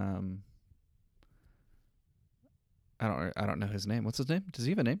 I don't know his name. What's his name? Does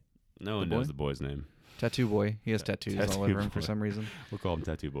he have a name? No one knows the boy's name. Tattoo Boy. He has tattoos all over him for some reason. We'll call him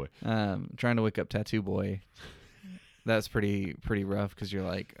Tattoo Boy. Trying to wake up Tattoo Boy. That's pretty rough, because you're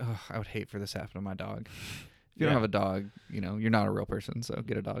like, oh, I would hate for this to happen to my dog. If you don't have a dog, you're not a real person, so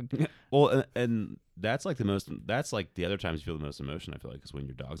get a dog. Well, and that's like the other times you feel the most emotion, I feel like, is when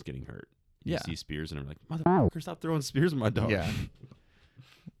your dog's getting hurt. You see spears and I'm like, motherfucker, stop throwing spears at my dog. Yeah.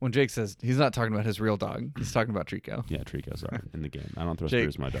 When Jake says he's not talking about his real dog, he's talking about Trico. Yeah, Trico, sorry, in the game. I don't throw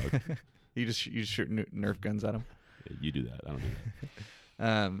spears at my dog. You just shoot Nerf guns at him. Yeah, you do that. I don't do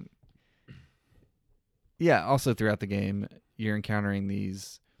that. Yeah, also throughout the game, you're encountering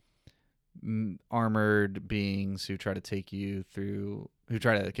these armored beings who try to take you through, who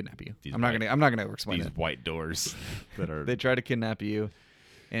try to kidnap you. I'm not gonna over-explain these it. White doors that are. They try to kidnap you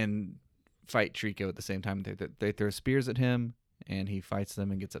and fight Trico at the same time. They throw spears at him, and he fights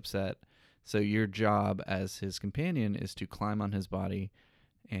them and gets upset. So your job as his companion is to climb on his body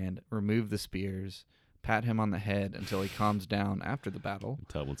and remove the spears, pat him on the head until he calms down after the battle.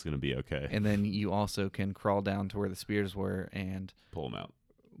 Tell him it's going to be okay. And then you also can crawl down to where the spears were and pull him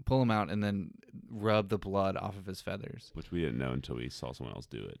out, and then rub the blood off of his feathers. Which we didn't know until we saw someone else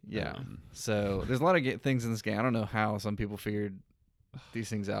do it. Yeah. So there's a lot of things in this game. I don't know how some people figured these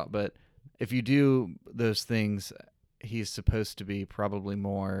things out, but if you do those things, he's supposed to be probably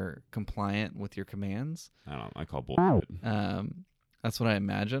more compliant with your commands. I call bullshit. That's what I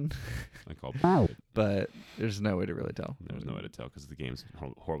imagine. I call bullshit. But there's no way to really tell. There's no way to tell because the game's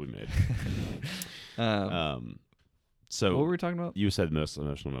horribly made. So what were we talking about? You said the most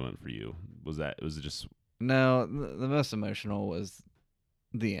emotional moment for you. Was it just... No, the most emotional was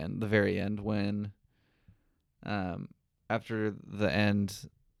the end, the very end, when after the end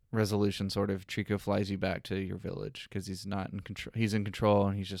resolution, sort of, Trico flies you back to your village because he's not in control. He's in control,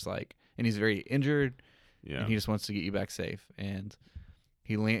 and he's just like, and he's very injured. Yeah. And he just wants to get you back safe. And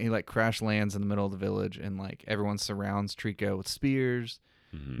he like crash lands in the middle of the village, and like everyone surrounds Trico with spears.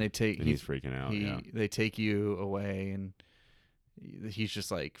 Mm-hmm. He's freaking out. They take you away, and he's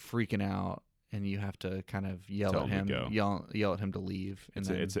just like freaking out. and you have to kind of yell Tell at him to him, go. yell at him to leave. And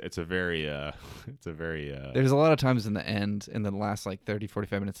then It's a very it's a very there's a lot of times in the end, in the last like 30,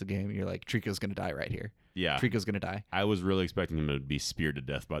 45 minutes of the game, you're like, Trico's gonna die right here. yeah. Trico's gonna die. I was really expecting him to be speared to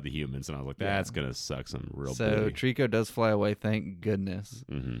death by the humans, and I was like, Yeah. that's gonna suck some real So booty. Trico does fly away, thank goodness.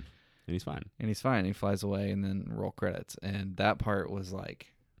 Mm-hmm. And he's fine. And he's fine. He flies away, and then roll credits. And that part was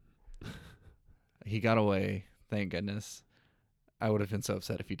like, he got away, thank goodness. I would have been so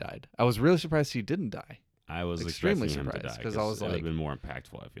upset if he died. I was really surprised he didn't die. I was Extremely expecting him to surprised, die 'cause I was it would like- have been more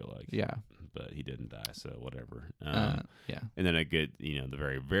impactful. I feel like, Yeah. but he didn't die, so whatever. Yeah. And then I get the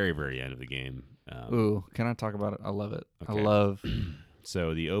very very very end of the game. Ooh, can I talk about it? I love it. I Okay. love.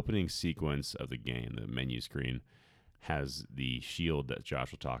 So the opening sequence of the game, the menu screen, has the shield that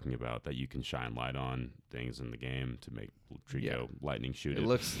Josh was talking about that you can shine light on things in the game to make Trico Yeah. lightning shoot It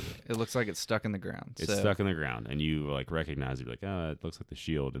looks like it's stuck in the ground. It's stuck in the ground, and you like recognize it. You're like, oh, it looks like the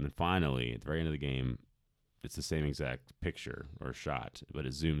shield. And then finally, at the very end of the game, it's the same exact picture or shot, but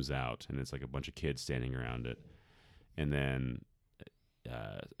it zooms out, and it's like a bunch of kids standing around it. And then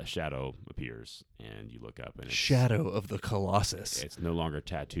a shadow appears, and you look up, and it's, Shadow of the Colossus. it's no longer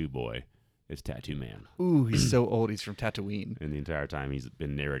Tattoo Boy, it's Tattoo Man. Ooh, he's so old. He's from Tatooine. And the entire time he's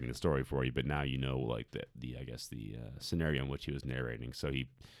been narrating the story for you, but now you know like the scenario in which he was narrating. So he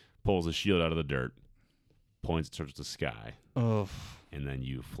pulls his shield out of the dirt, points towards the sky, Oh, and then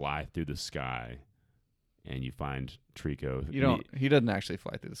you fly through the sky, and you find Trico. you don't. He doesn't actually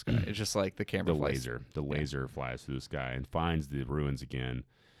fly through the sky. It's just like the camera. The flies. laser flies through the sky and finds the ruins again,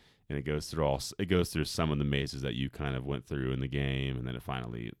 and it goes through some of the mazes that you kind of went through in the game, and then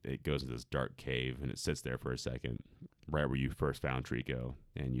it goes into this dark cave, and it sits there for a second, right where you first found Trico,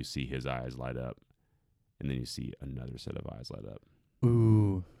 and you see his eyes light up, and then you see another set of eyes light up.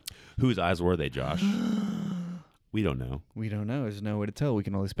 Ooh. Whose eyes were they, Josh? We don't know. We don't know. There's no way to tell. We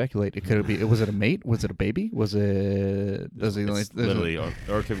can only speculate. It could be. Was it a mate? Was it a baby? Was it? Does he only? It's literally,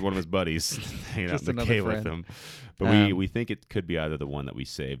 or it could be one of his buddies hanging out Just in the another cave with friend. him. But Um, we think it could be either the one that we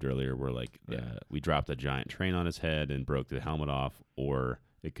saved earlier, where like Yeah. we dropped a giant train on his head and broke the helmet off, or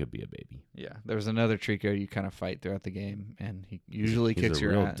it could be a baby. Yeah. There was another Trico you kind of fight throughout the game, and he usually kicks He's a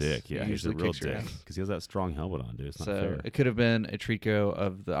your real ass. dick. He Yeah, he's a usually real kicks your dick ass. because he has that strong helmet on, dude. It's not So fair. it could have been a Trico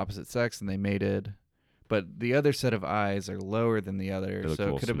of the opposite sex, and they mated. But the other set of eyes are lower than the other, They look so a it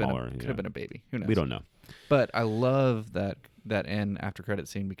little could have been smaller, could yeah. have been a baby. Who knows? We don't know. But I love that end after credit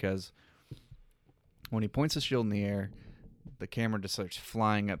scene because when he points his shield in the air, the camera just starts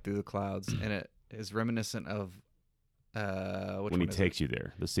flying up through the clouds, and it is reminiscent of which When he one is takes you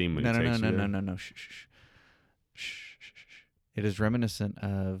there, the scene when no, he no, takes no, you no, there. no, no, no, shh, shh, shh, shh, shh, shh, shh. It is reminiscent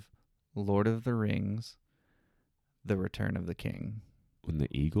of Lord of the Rings, The Return of the King. When the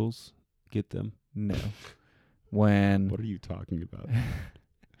Eagles get them. No, when What are you talking about?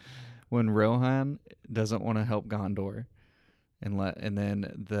 when Rohan doesn't want to help Gondor, and then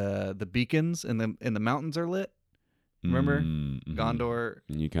the beacons in the mountains are lit. Remember? Mhm. Gondor,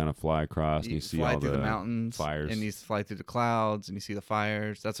 And you kind of fly across, and you see fly all through the the mountains, fires. and you fly through the clouds, and you see the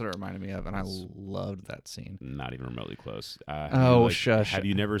fires. That's what it reminded me of, and I loved that scene. Not even remotely close. Oh, shush. Have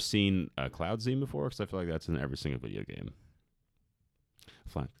you never seen a cloud scene before? Because I feel like that's in every single video game.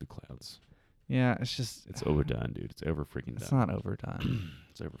 Flying through the clouds. Yeah, it's just It's overdone, dude. It's over freaking it's done. not overdone.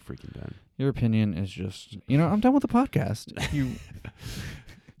 It's over freaking done. Your opinion is just I'm done with the podcast.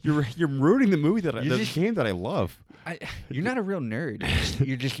 You're ruining the movie You the just- game that I love. You're not a real nerd.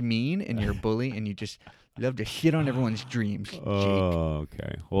 You're just mean and you're a bully and you just love to shit on everyone's dreams. Jake. Oh,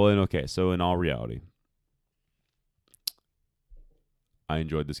 okay. Well, so in all reality, I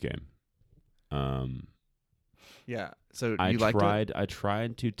enjoyed this game. Yeah. So I you liked it? I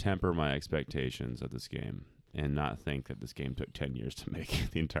tried to temper my expectations of this game and not think that this game took 10 years to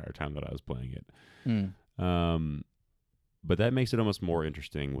make the entire time that I was playing it. Mm. But that makes it almost more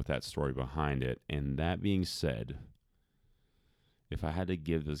interesting with that story behind it. And that being said, if I had to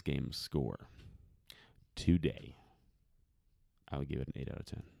give this game a score today, I would give it an 8 out of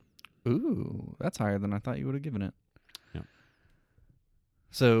 10. Ooh, that's higher than I thought you would have given it. Yeah.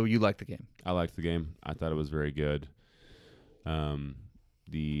 So you liked the game? I liked the game. I thought it was very good.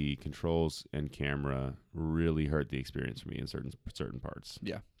 The controls and camera really hurt the experience for me in certain parts.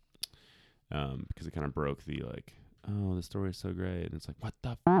 Yeah. Because it kind of broke the like, oh, the story is so great, and it's like, what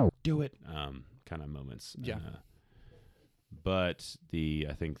the f***, do it, kind of moments. Yeah. But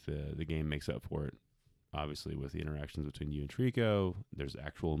I think the game makes up for it. Obviously, with the interactions between you and Trico, there's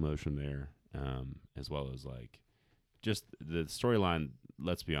actual emotion there, as well as like, just the storyline.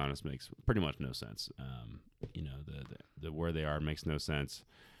 Let's be honest, makes pretty much no sense. The where they are makes no sense.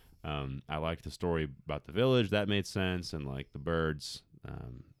 I liked the story about the village, that made sense, and like the birds.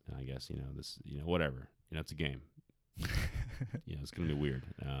 And I guess whatever. It's a game. It's gonna be weird.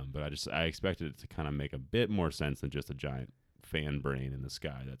 But I expected it to kind of make a bit more sense than just a giant fan brain in the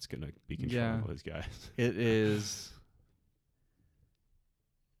sky that's gonna be controlling all these guys. It is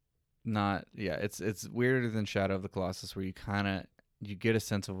not. Yeah, it's weirder than Shadow of the Colossus, where you get a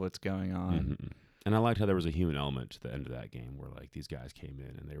sense of what's going on. Mm-hmm. And I liked how there was a human element to the end of that game, where like these guys came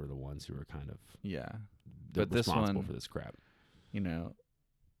in and they were the ones who were kind of but responsible this one, for this crap.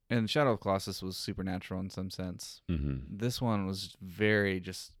 And Shadow of the Colossus was supernatural in some sense. Mm-hmm. This one was very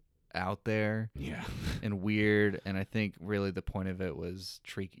just out there, and weird. And I think really the point of it was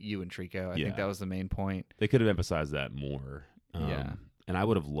you and Trico. I think that was the main point. They could have emphasized that more. And I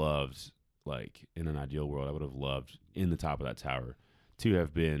would have loved, like in an ideal world, I would have loved in the top of that tower to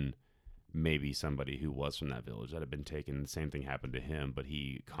have been maybe somebody who was from that village that had been taken. The same thing happened to him, but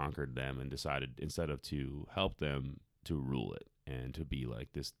he conquered them and decided, instead of to help them, to rule it and to be like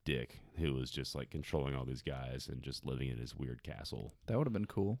this dick who was just like controlling all these guys and just living in his weird castle. That would have been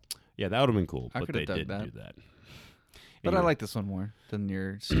cool. Yeah, that would have been cool, I but they didn't do that. But anyway. I like this one more than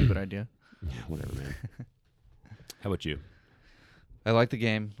your stupid idea. Yeah, whatever, man. How about you? I like the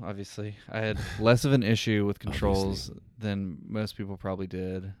game, obviously. I had less of an issue with controls than most people probably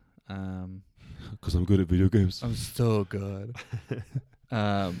did. Because I'm good at video games. I'm so good.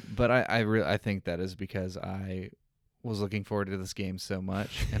 But I think that is because I was looking forward to this game so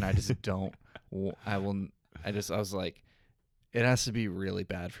much, and I just don't. I was like, it has to be really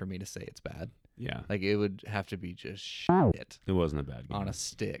bad for me to say it's bad. Yeah, like it would have to be just shit. It wasn't a bad game on a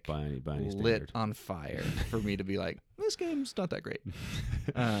stick, by any lit standard. on fire for me to be like, this game's not that great.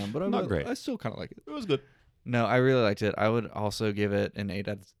 But Not great. I still kind of like it. It was good. No, I really liked it. I would also give it an 8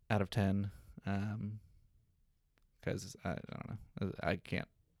 out of 10. Because I don't know, I can't.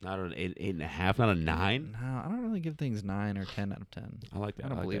 Not an 8.5, not a 9. No, I don't really give things 9 or 10 out of 10. I like that. I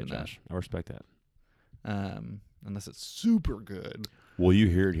don't like believe that, in that. Josh. I respect that. Unless it's super good. Well, you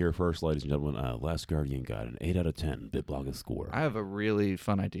hear it here first, ladies and gentlemen. Last Guardian got an 8 out of 10 BitBlogger score. I have a really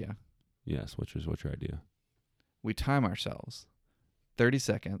fun idea. Yes, what's your idea? We time ourselves 30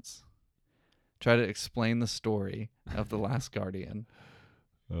 seconds. Try to explain the story of The Last Guardian.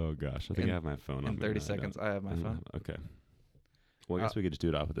 Oh, gosh. I think I have my phone on in 30 seconds. I have my phone. Okay. Well, I guess we could just do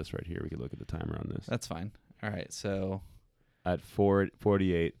it off of this right here. We could look at the timer on this. That's fine. All right, so. At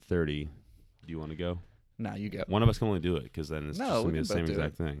 48:30, do you want to go? No, you go. One of us can only do it, because then it's just going to be the same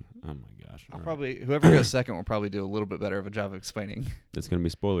exact thing. Oh, my gosh. Whoever goes second will probably do a little bit better of a job of explaining. It's going to be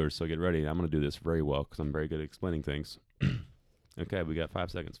spoilers, so get ready. I'm going to do this very well, because I'm very good at explaining things. Okay, we got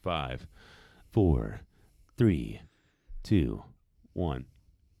 5 seconds. 5, 4, 3, 2, 1.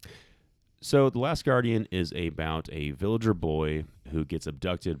 So The Last Guardian is about a villager boy who gets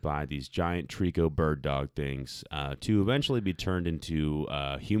abducted by these giant Trico bird dog things to eventually be turned into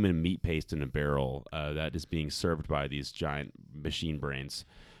human meat paste in a barrel that is being served by these giant machine brains.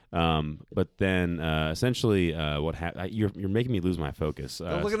 But then essentially what you're making me lose my focus.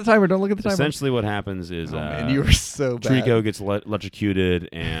 Don't look at the timer. Don't look at the timer. Essentially what happens is man, you were so bad. Trico gets electrocuted,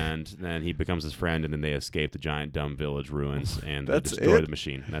 and then he becomes his friend, and then they escape the giant dumb village ruins and they destroy the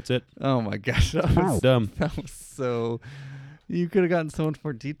machine. That's it. Oh my gosh. That was dumb. That was so... You could have gotten so much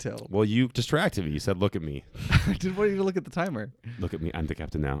more detail. Well, you distracted me. You said, look at me. I didn't want you to look at the timer. Look at me. I'm the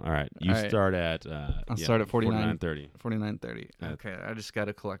captain now. All right. You start at... I'll start at 49:30. 49:30. Okay. I just got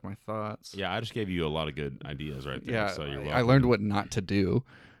to collect my thoughts. Yeah, I just gave you a lot of good ideas right there. Yeah, so you're welcome. I learned what not to do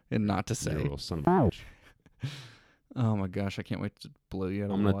and not to say. You're a little son of a bitch. Oh my gosh. I can't wait to blow you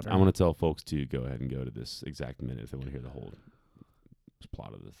out of the water. I'm going to tell folks to go ahead and go to this exact minute if they want to hear the whole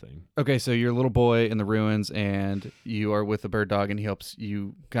plot of the thing. Okay, so you're a little boy in the ruins, and you are with a bird dog, and he helps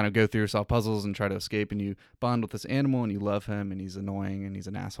you kind of go through, solve puzzles, and try to escape. And you bond with this animal, and you love him, and he's annoying, and he's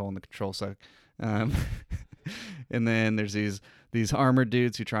an asshole, and the controls suck. And then there's these armored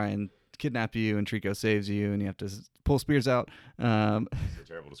dudes who try and kidnap you, and Trico saves you, and you have to pull spears out. That's a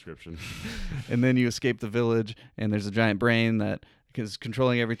terrible description. And then you escape the village, and there's a giant brain that is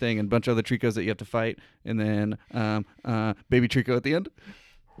controlling everything, and a bunch of other Tricos that you have to fight, and then baby Trico at the end.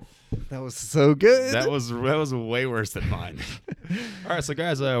 That was so good. That was way worse than mine. All right, so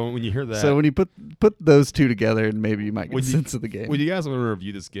guys, when you hear that, so when you put those two together, and maybe you might get a sense of the game. When you guys want to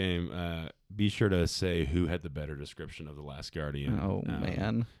review this game, be sure to say who had the better description of The Last Guardian. Oh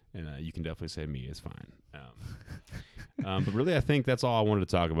man. And you can definitely say me. It's fine. But really, I think that's all I wanted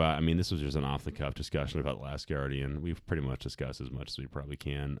to talk about. I mean, this was just an off-the-cuff discussion about The Last Guardian. We've pretty much discussed as much as we probably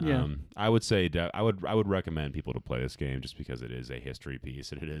can. Yeah. I would say I would recommend people to play this game just because it is a history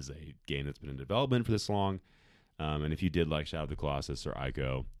piece and it is a game that's been in development for this long. And if you did like Shadow of the Colossus or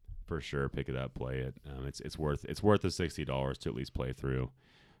Ico, for sure pick it up, play it. It's worth the $60 to at least play through.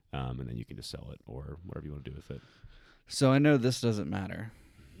 and then you can just sell it or whatever you want to do with it. So I know this doesn't matter,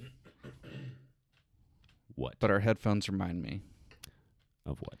 What? but our headphones remind me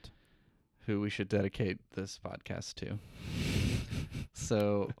Of what? who we should dedicate this podcast to.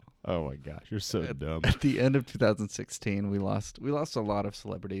 So Oh my gosh, you're so dumb. at the end of 2016, we lost a lot of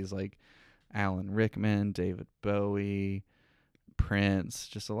celebrities like Alan Rickman, David Bowie, Prince,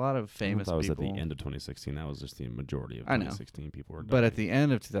 just a lot of famous that was people. at the end of 2016. That was just the majority of I know. 2016 people were dying. But at the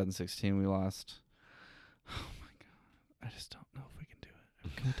end of 2016, we lost. Oh my god! I just don't know if we can do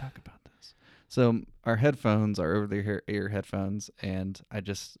it. Can we talk about this? So our headphones are over-the-ear headphones, and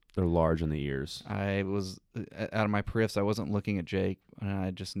They're large in the ears. I was out of my periffs. I wasn't looking at Jake, and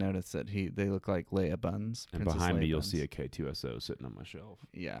I just noticed that they look like Leia buns. And Princess behind me, Leia you'll buns. see a K2SO sitting on my shelf.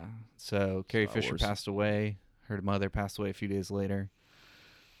 Yeah. So Carrie Star Fisher Wars. passed away. Her mother passed away a few days later.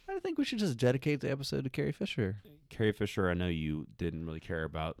 I think we should just dedicate the episode to Carrie Fisher. Carrie Fisher, I know you didn't really care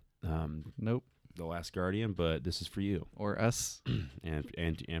about Nope. The Last Guardian, but this is for you Or us. and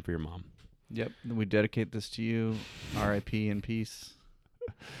for your mom. Yep. We dedicate this to you. R.I.P. in peace.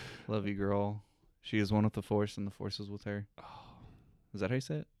 Love you, girl. She is one with the Force, and the Force is with her. Is that how you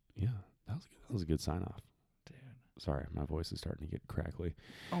say it? Yeah, that was a good sign off. Dude. Sorry, my voice is starting to get crackly.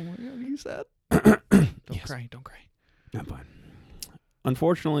 Oh my god, you said? Yes. Don't cry. I'm fine.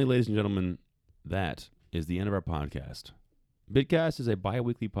 Unfortunately, ladies and gentlemen, that is the end of our podcast. Bitcast is a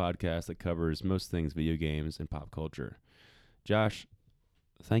bi-weekly podcast that covers most things video games and pop culture. Josh,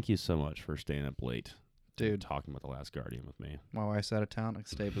 thank you so much for staying up late. Dude. and talking about The Last Guardian with me. My wife's out of town. I can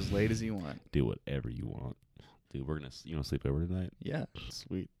stay up as late as you want. Do whatever you want. Dude, you want to sleep over tonight? Yeah.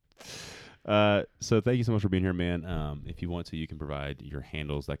 Sweet. So thank you so much for being here, man. If you want to, you can provide your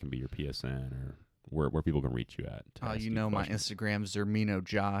handles. That can be your PSN or where people can reach you at. to ask You know my questions. Instagram, Zermino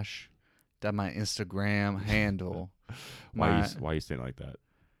Josh. That's my Instagram handle. Why are you saying it like that?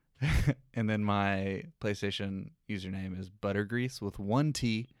 And then my PlayStation username is Buttergrease with one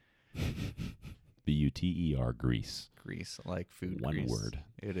T. BUTER Grease. Grease, like food One grease. word.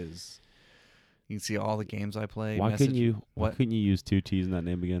 It is. You can see all the games I play. Why couldn't you use two T's in that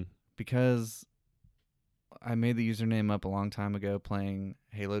name again? Because I made the username up a long time ago playing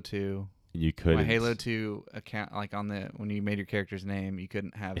Halo 2. You couldn't. My Halo 2 account, like when you made your character's name, you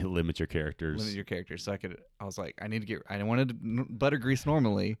couldn't have It limits your characters. limit your characters. So I was like, I wanted Buttergrease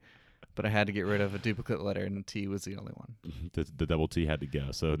normally, but I had to get rid of a duplicate letter, and the T was the only one. The double T had to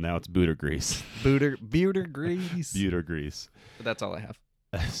go. So now it's Booter Grease. Buttergrease. Buter Grease. But that's all I have.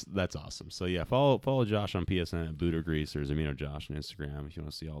 That's awesome. So yeah, follow Josh on PSN at Booter Grease or Zamino Josh on Instagram if you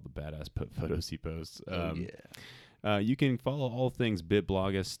want to see all the badass photos he posts. Yeah. You can follow all things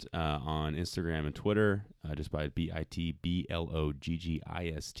BitBloggist on Instagram and Twitter just by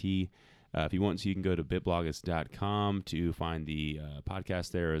BITBLOGGIST. If you want to, you can go to bitbloggist.com to find the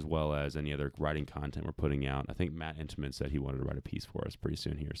podcast there, as well as any other writing content we're putting out. I think Matt Intiman said he wanted to write a piece for us pretty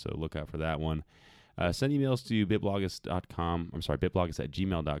soon here, so look out for that one. Send emails to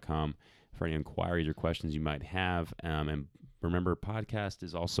bitbloggist@gmail.com for any inquiries or questions you might have. And remember, podcast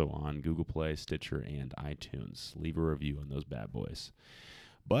is also on Google Play, Stitcher, and iTunes. Leave a review on those bad boys.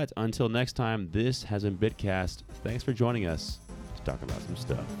 But until next time, this has been Bitcast. Thanks for joining us to talk about some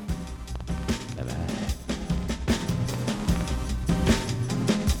stuff.